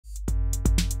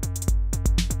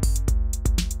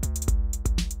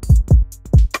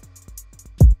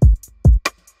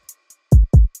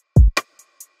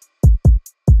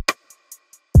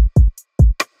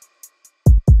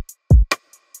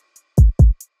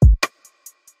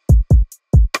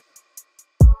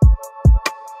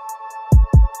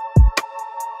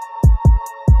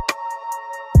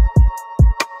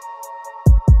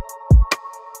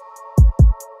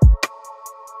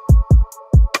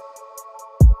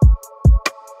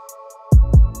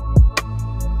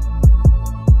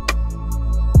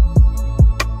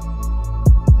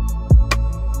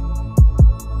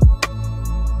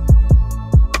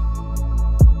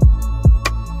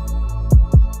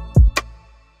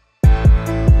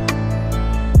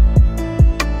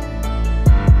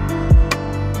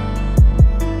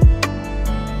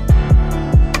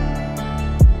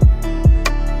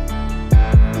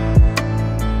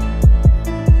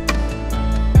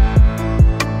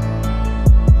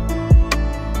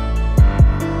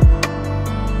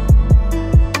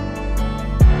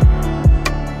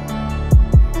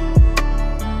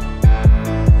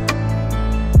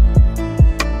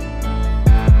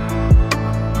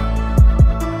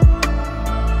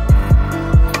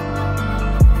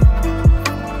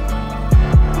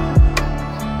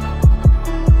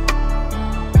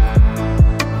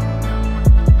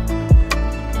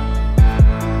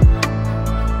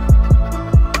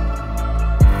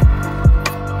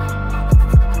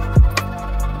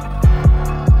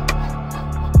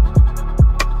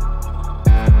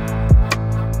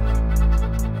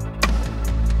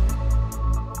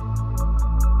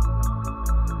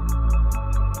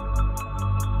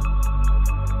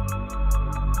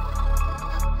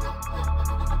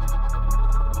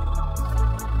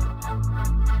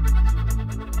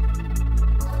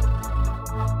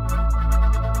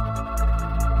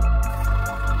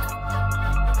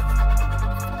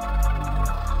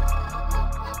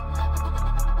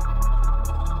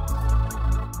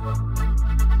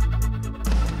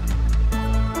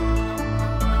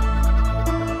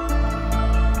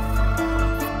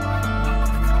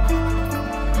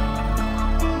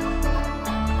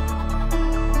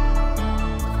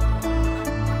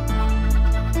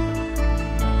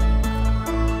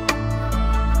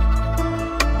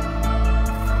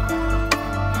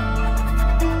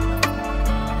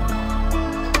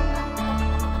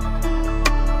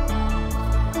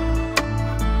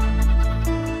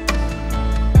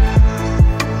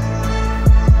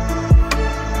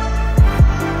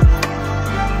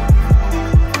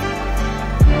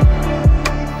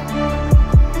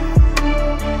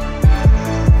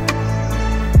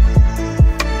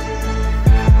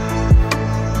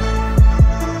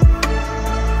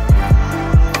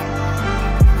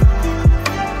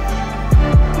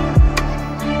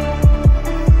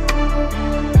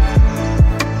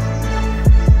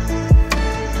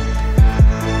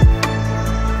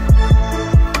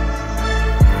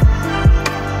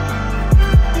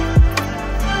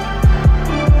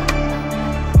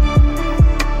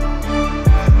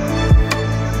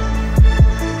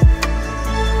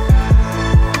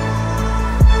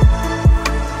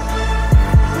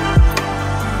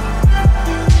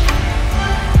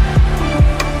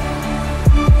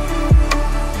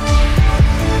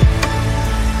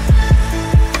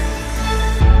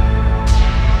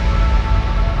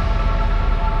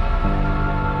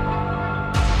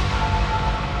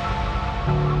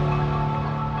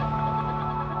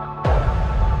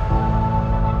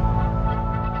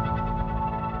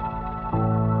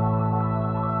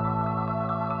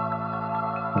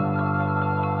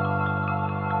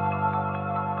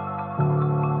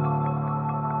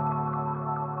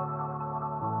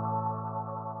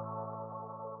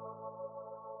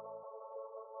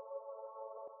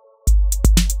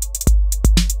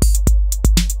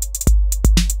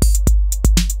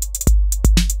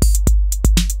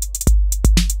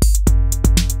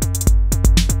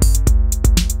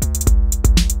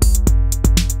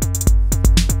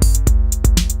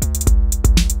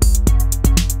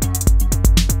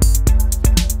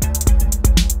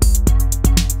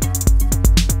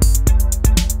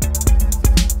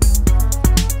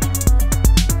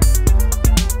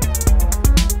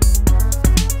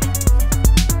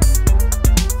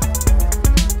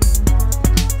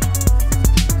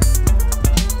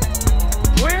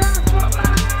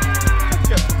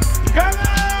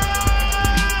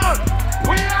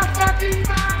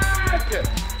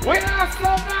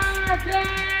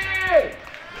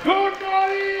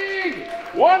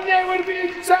One day will be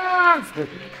a chance.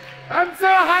 I'm so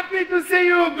happy to see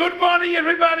you. Good morning,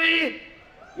 everybody.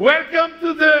 Welcome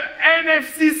to the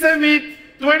NFC Summit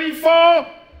 24.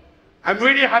 I'm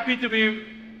really happy to be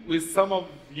with some of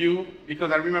you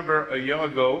because I remember a year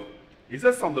ago. Is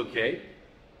that sound okay?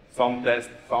 Sound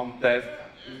test, sound test.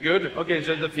 Good? Okay,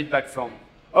 just the feedback sound.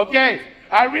 Okay,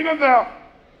 I remember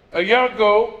a year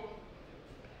ago,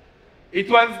 it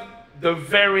was the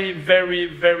very, very,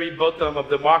 very bottom of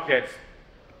the market.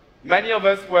 Many of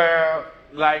us were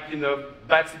like in a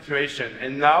bad situation,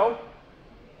 and now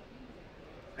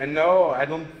I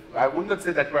would not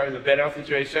say that we're in a better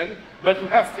situation, but we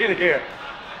are still here.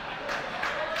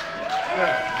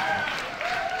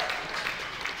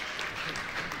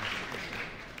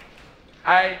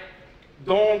 I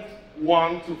don't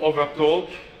want to overtalk.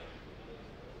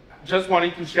 Just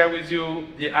wanted to share with you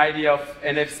the idea of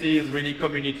NFC is really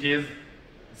communities,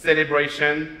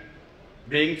 celebration,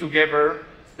 being together,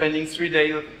 spending 3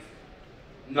 days,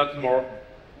 not more,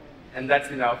 and that's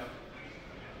enough.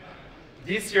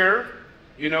 This year,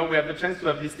 you know, we have the chance to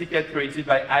have this ticket created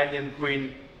by Alien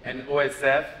Queen and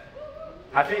OSF.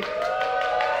 I think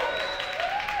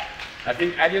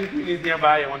Alien Queen is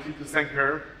nearby. I wanted to thank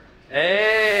her.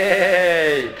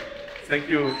 Hey! Thank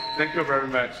you very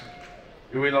much.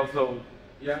 You will also,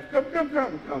 yeah, come. No,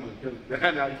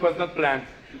 it was not planned,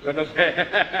 but okay.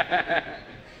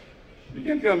 You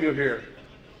can come, you're here.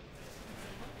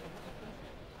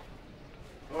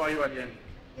 How are you again?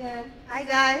 Good. Hi,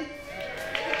 guys.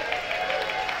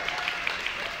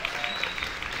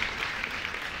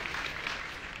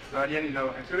 So again, you know,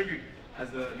 actually,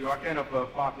 you are kind of a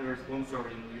partner sponsor,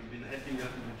 and you've been helping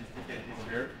us with this ticket this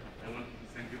year. I wanted to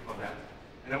thank you for that.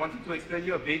 And I wanted to explain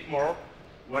you a bit more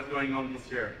what's going on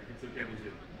this year, if it's okay with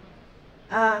you.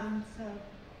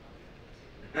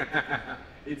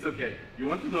 It's okay. You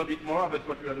want to know a bit more about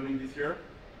what we are doing this year?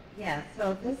 Yeah,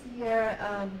 so this year,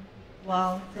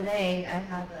 well, today I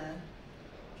have a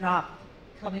drop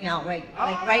coming out right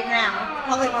now,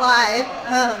 public live,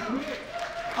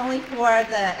 only for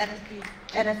the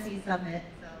NFC Summit,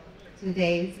 so for 2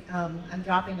 days. I'm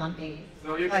dropping on days.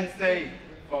 So you can stay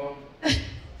for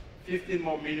 15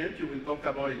 more minutes, you will talk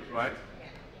about it, right?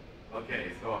 Yeah.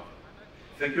 Okay, so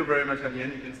thank you very much,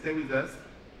 Alien. You can stay with us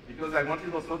because I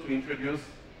wanted also to introduce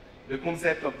the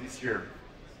concept of this year.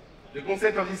 The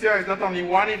concept of this year is not only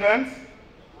one event,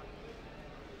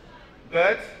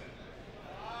 but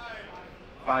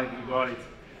 5, you got it.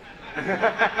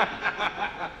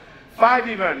 5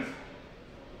 events.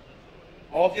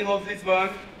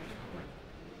 OrdinalsLisbon,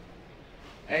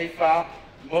 AFA,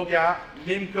 Moga,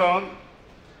 Memecon,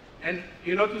 and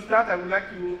you know, to start, I would like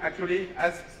to actually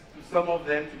ask some of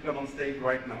them to come on stage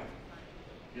right now.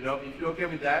 You know, if you're okay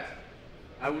with that,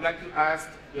 I would like to ask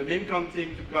the Memecon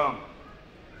team to come.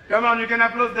 Come on, you can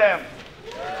applaud them.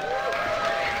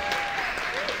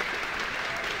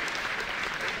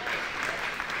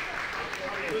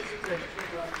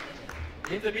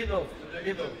 In the middle,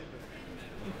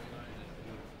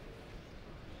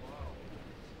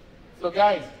 So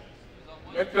guys,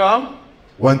 welcome.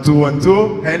 1, 2, 1,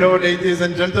 2. Hello, ladies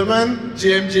and gentlemen.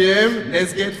 GM,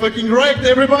 let's get fucking wrecked,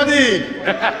 everybody!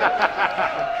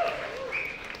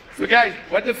 So guys,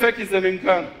 what the fuck is the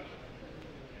Memecon?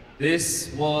 This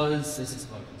is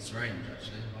fucking strange,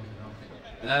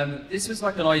 actually. This was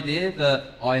like an idea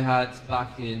that I had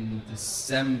back in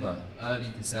December,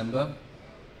 early December.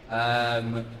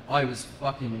 I was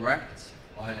fucking wrecked,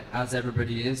 as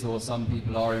everybody is, or some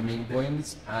people are in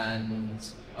Memecons, and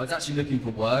I was actually looking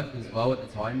for work as well at the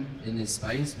time in this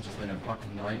space, which has been a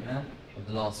fucking nightmare of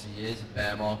the last few years of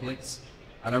bear markets.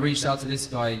 And I reached out to this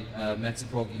guy,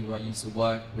 Memecon, who I used to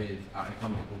work with at a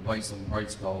company called Voice on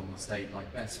Protocol, and we stayed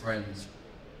like best friends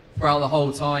throughout the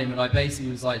whole time. And I basically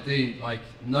was like, dude, like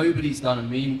nobody's done a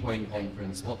Memecon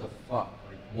conference. What the fuck?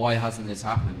 Like, why hasn't this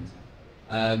happened?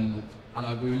 And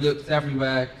we looked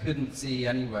everywhere, couldn't see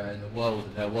anywhere in the world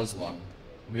that there was one.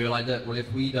 We were like, look, well,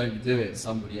 if we don't do it,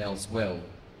 somebody else will.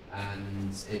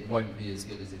 And it won't be as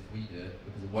good as if we do it,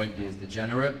 because it won't be as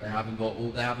degenerate. They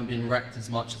haven't been wrecked as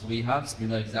much as we have, so we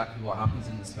know exactly what happens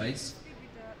in the space.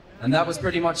 And that was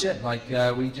pretty much it. Like,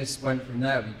 we just went from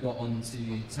there. We got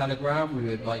onto Telegram.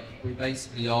 We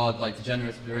basically are like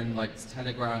degenerates. We're in like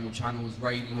Telegram channels,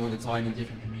 raiding all the time in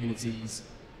different communities.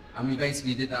 And we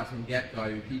basically did that from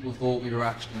get-go. People thought we were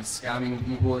actually scamming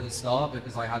people at the start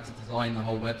because I had to design the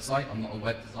whole website. I'm not a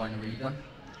web designer either.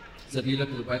 So if you look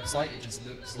at the website, it just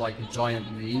looks like a giant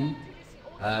meme.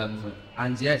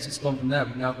 And yeah, it's just gone from there.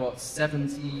 We've now got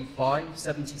 75,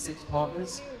 76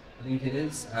 partners, I think it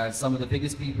is. Some of the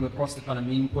biggest people across the kind of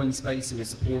Memecon space who are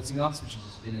supporting us, which has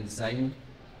just been insane.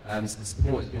 So the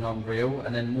support has been unreal,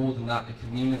 and then more than that, the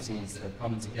communities that have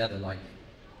come together. Like,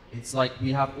 it's like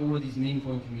we have all of these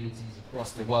Memecon communities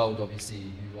across the world,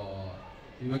 obviously, who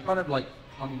are kind of like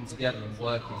coming together and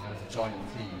working as a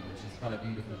giant team, which is kind of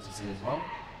beautiful to see as well.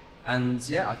 And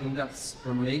yeah, I think that's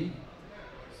from me.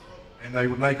 And I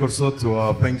would like also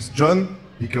to thank John,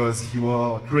 because he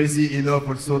was crazy enough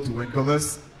also to welcome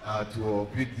us to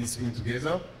put this thing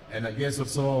together. And I guess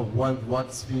also one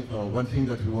thing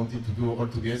that we wanted to do all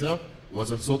together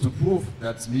was also to prove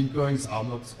that meme coins are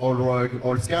not all rug,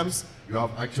 all scams. You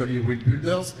have actually real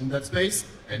builders in that space.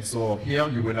 And so here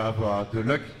you will have the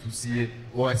luck to see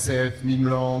OSF,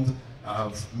 Memeland,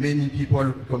 many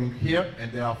people coming here,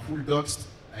 and they are full doxed.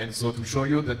 And so to show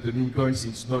you that the meme coins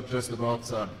is not just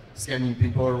about scanning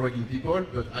people, rugging people,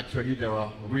 but actually there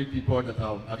are real people that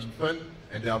are having fun,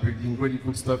 and they are building really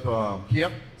cool stuff here.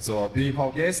 So being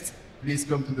our guest, please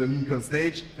come to the Memecon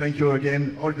stage. Thank you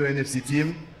again, all the NFC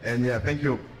team, and yeah, thank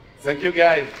you. Thank you,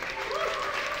 guys.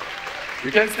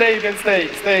 You can stay,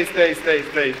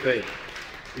 stay.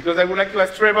 Because I would like to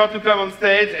ask Trevor to come on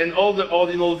stage and all the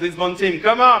OrdinalsLisbon team.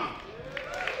 Come on!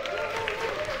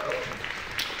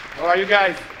 How are you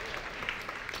guys?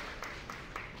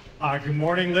 Good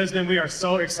morning, Lisbon. We are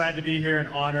so excited to be here and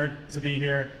honored to be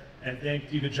here. And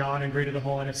thank you to John and great to the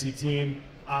whole NFC team.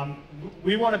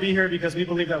 We want to be here because we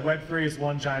believe that Web3 is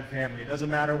one giant family. It doesn't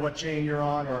matter what chain you're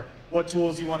on or what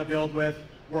tools you want to build with.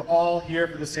 We're all here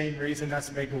for the same reason. That's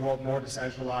to make the world more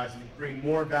decentralized and bring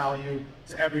more value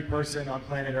to every person on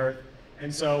planet Earth.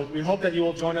 And so we hope that you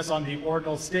will join us on the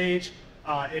Ordinal stage.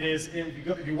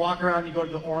 If you walk around, you go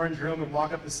to the orange room and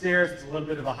walk up the stairs. It's a little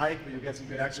bit of a hike, but you'll get some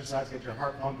good exercise, get your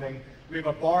heart pumping. We have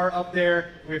a bar up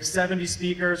there. We have 70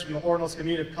 speakers from the Ordinals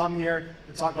community have come here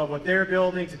to talk about what they're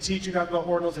building, to teach you guys about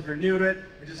Ordinals if you're new to it,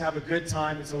 and just have a good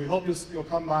time. And so we hope you'll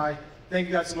come by. Thank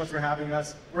you guys so much for having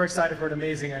us. We're excited for an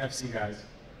amazing NFC, guys.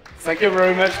 Thank you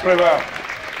very much, Trevor.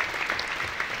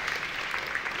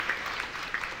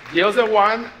 The other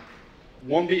one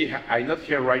won't be, I'm not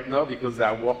here right now because they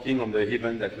are working on the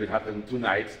event that will happen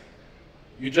tonight.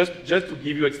 Just to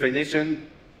give you explanation,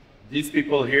 these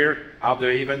people here are the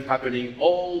event happening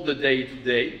all the day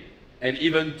today and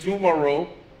even tomorrow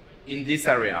in this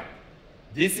area.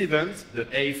 This event, the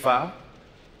AFA,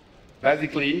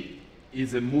 basically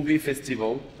is a movie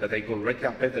festival that I call Red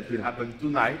Carpet that will happen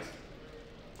tonight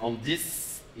in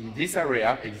this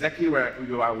area, exactly where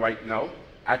you are right now,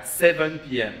 at 7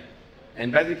 p.m.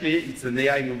 And basically, it's an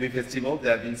AI movie festival.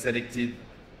 There have been selected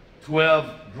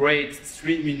 12 great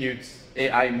 3-minute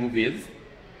AI movies.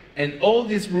 And all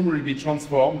this room will be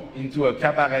transformed into a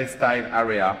cabaret-style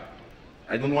area.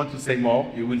 I don't want to say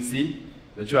more, you will see.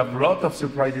 But you have a lot of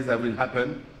surprises that will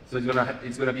happen. So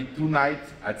it's gonna be tonight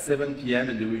at 7 p.m.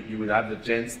 and you will have the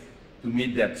chance to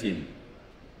meet their team.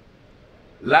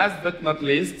 Last but not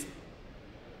least,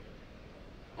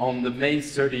 on the May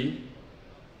 30,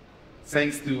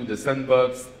 thanks to the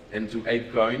Sandbox and to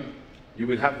ApeCoin, you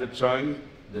will have the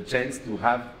chance to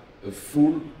have a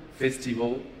full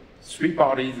festival, 3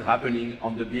 parties happening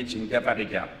on the beach in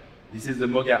Caparica. This is the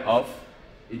Moga off.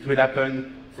 It will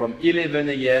happen from 11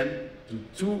 a.m. to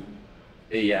 2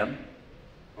 a.m.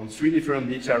 on 3 different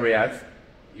beach areas.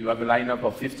 You have a lineup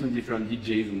of 15 different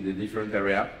DJs in the different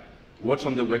area. Watch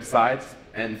on the website,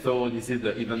 and so this is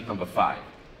the event number 5.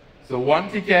 So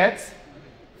 1 ticket,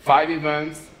 5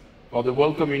 events for the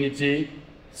whole community.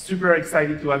 Super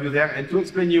excited to have you there. And to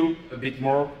explain you a bit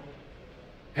more,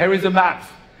 here is a map.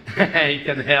 It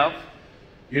can help.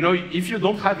 You know, if you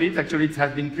don't have it, actually it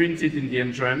has been printed in the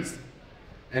entrance.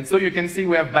 And so you can see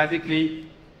we have basically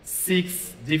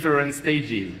 6 different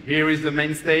stages. Here is the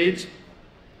main stage.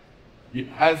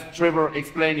 As Trevor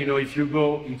explained, you know, if you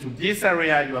go into this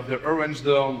area, you have the orange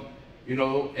dome, you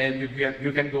know, and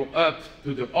you can go up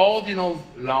to the Ordinals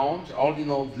lounge,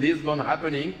 OrdinalsLisbon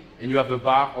happening, and you have a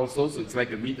bar also, so it's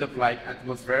like a meetup-like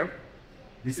atmosphere.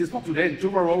 This is for today, and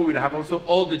tomorrow we'll have also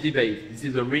all the debates. This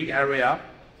is a ring area,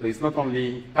 so it's not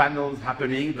only panels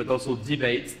happening, but also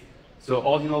debates. So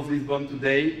OrdinalsLisbon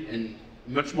today, and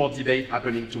much more debate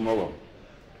happening tomorrow.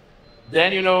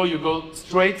 Then, you know, you go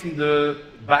straight in the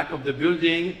back of the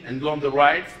building and go on the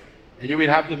right, and you will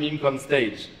have the Memecon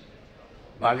stage,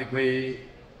 basically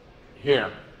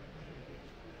here.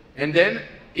 And then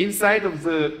inside of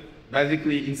the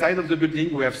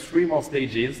building, we have 3 more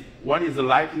stages. One is the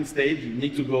lighting stage. You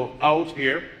need to go out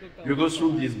here. You go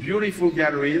through these beautiful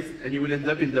galleries, and you will end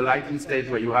up in the lighting stage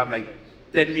where you have like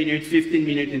 10-minute,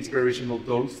 15-minute inspirational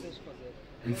talks.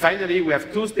 And finally, we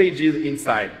have 2 stages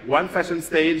inside. 1 fashion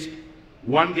stage,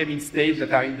 1 gaming stage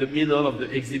that are in the middle of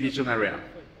the exhibition area.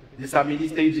 These are mini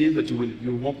stages, but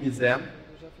you won't miss them.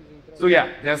 So yeah,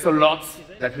 there's a lot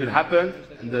that will happen,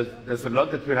 and there's a lot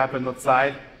that will happen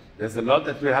outside. There's a lot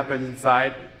that will happen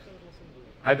inside.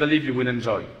 I believe you will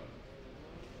enjoy.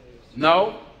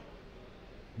 Now,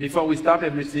 before we start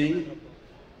everything,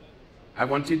 I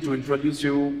wanted to introduce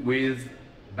you with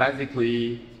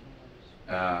basically,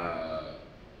 I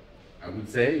would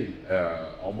say,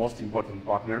 our most important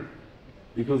partner,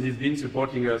 because he's been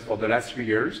supporting us for the last 3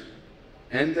 years,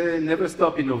 and they never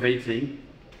stop innovating.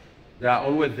 They are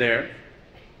always there.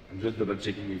 I'm just double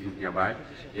checking if he's nearby.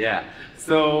 Yeah.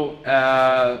 So,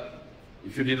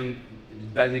 if you didn't,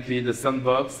 basically the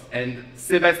Sandbox, and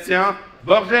Sébastien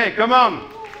Borget, come on!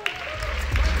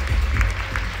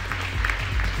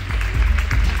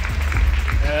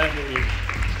 Hey.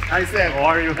 Hi, Seb. How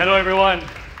are you? Hello, everyone.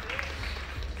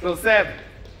 So, Seb,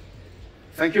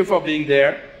 thank you for being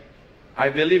there. I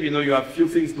believe, you have few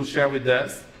things to share with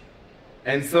us.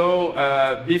 And so,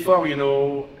 before,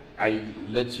 I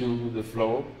let you the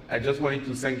floor, I just wanted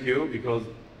to thank you because,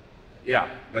 yeah,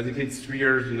 basically it's 3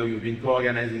 years, you've been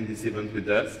co-organizing this event with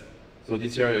us. So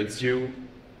this year it's you,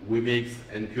 Wimix,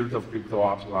 and Cult of Crypto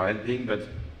Art who are helping, but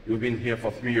you've been here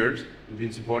for 3 years, you've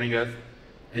been supporting us,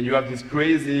 and you have this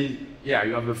crazy, you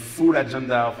have a full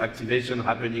agenda of activation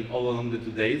happening all along the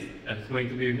 2 days. And it's going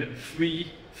to be 3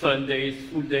 fun days,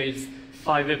 full days,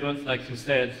 5 events, like you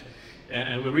said,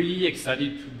 and we're really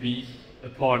excited to be a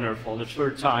partner for the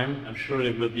third time. I'm sure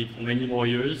it will be for many more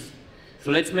years. So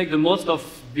let's make the most of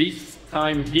this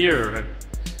time here.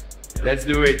 Let's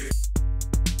do it.